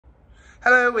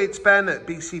Hello, it's Ben at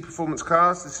BC Performance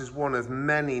Cars. This is one of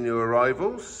many new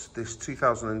arrivals. This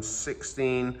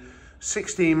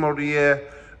 2016 model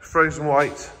year frozen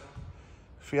white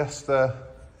Fiesta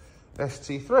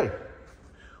ST-3.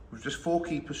 With just 4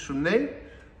 keepers from new,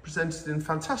 presented in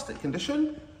fantastic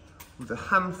condition, with a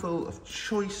handful of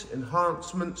choice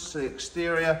enhancements to the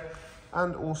exterior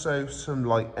and also some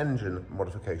light engine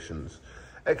modifications.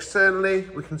 Externally,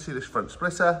 we can see this front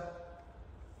splitter,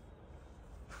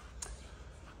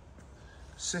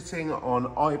 sitting on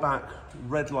IBAC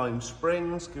red lime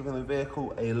springs, giving the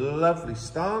vehicle a lovely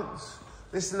stance.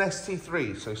 This is an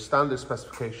ST3, so standard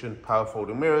specification, power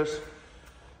folding mirrors,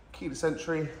 keyless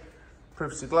entry,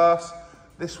 privacy glass.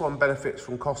 This one benefits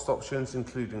from cost options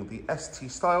including the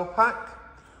ST style pack,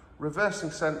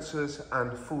 reversing sensors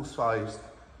and full-sized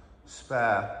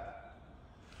spare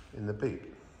in the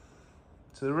boot.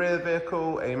 To the rear of the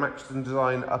vehicle, a Maxton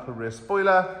design upper rear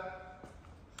spoiler,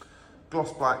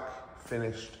 gloss black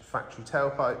finished factory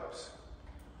tailpipes,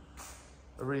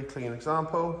 a really clean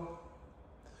example.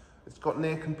 It's got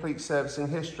near complete servicing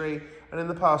history, and in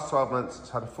the past 12 months it's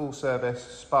had a full service,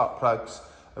 spark plugs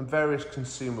and various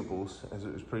consumables as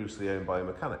it was previously owned by a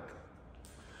mechanic.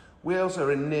 Wheels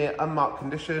are in near unmarked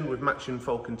condition with matching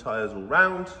Falcon tyres all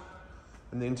round,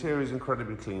 and the interior is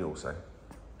incredibly clean also.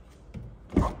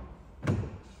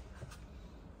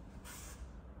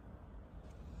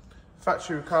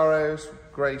 Factory Recaros,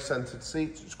 grey scented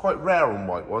seats. It's quite rare on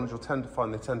white ones. You'll tend to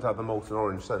find they tend to have the molten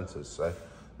orange centres, so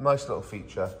nice little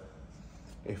feature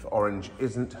if orange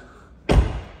isn't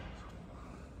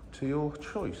to your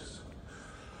choice.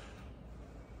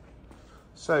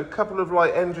 So a couple of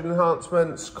light engine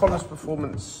enhancements, Collins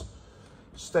Performance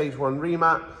Stage 1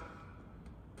 remap,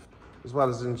 as well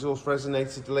as an exhaust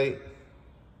resonator delete,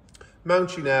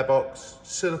 mounting airbox,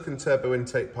 silicon turbo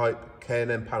intake pipe,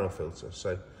 K&N panel filter.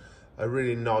 So a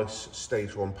really nice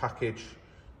stage 1 package,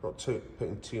 not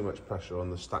putting too much pressure on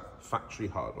the factory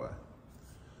hardware.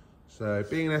 So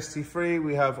being an ST3,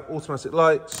 we have automatic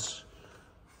lights,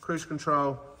 cruise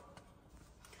control,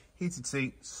 heated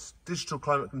seats, digital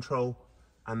climate control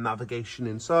and navigation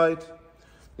inside.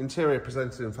 Interior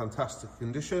presented in fantastic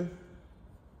condition.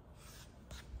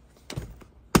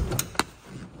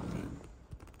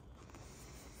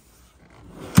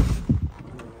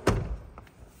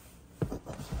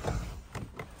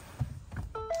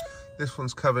 This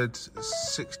one's covered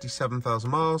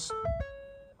 67,000 miles.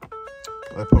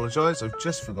 I apologise, I've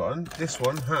just forgotten. This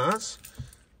one has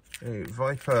a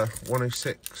Viper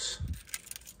 106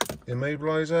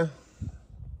 immobiliser.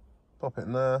 Pop it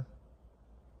in there.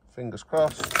 Fingers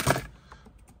crossed.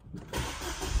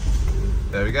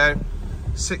 There we go.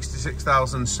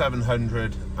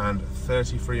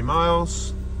 66,733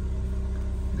 miles.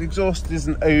 The exhaust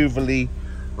isn't overly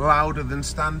louder than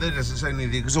standard, as it's only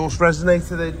the exhaust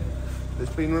resonator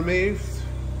that's been removed,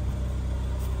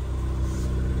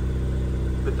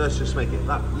 but does just make it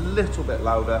that little bit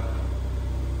louder.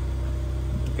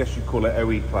 I guess you'd call it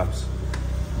OE plus.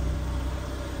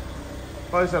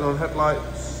 Bi-xenon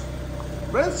headlights,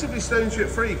 relatively stone chip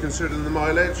free considering the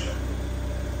mileage.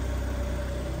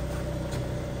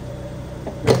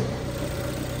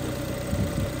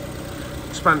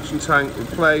 Expansion tank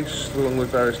replaced along with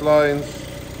various lines.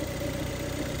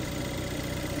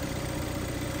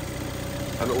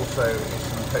 And also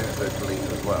some poster delete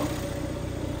as well.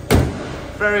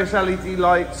 Various LED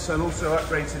lights and also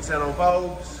upgraded xenon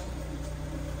bulbs.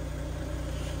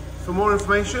 For more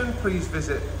information, please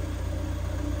visit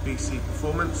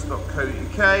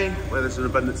bcperformance.co.uk, where there's an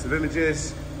abundance of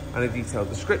images and a detailed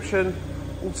description.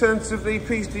 Alternatively,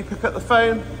 please do pick up the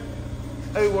phone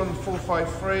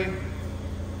 01453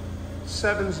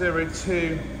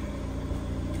 702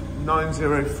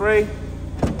 903.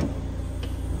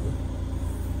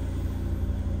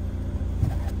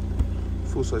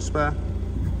 Full size spare.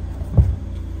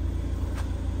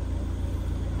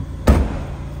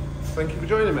 Thank you for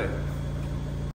joining me.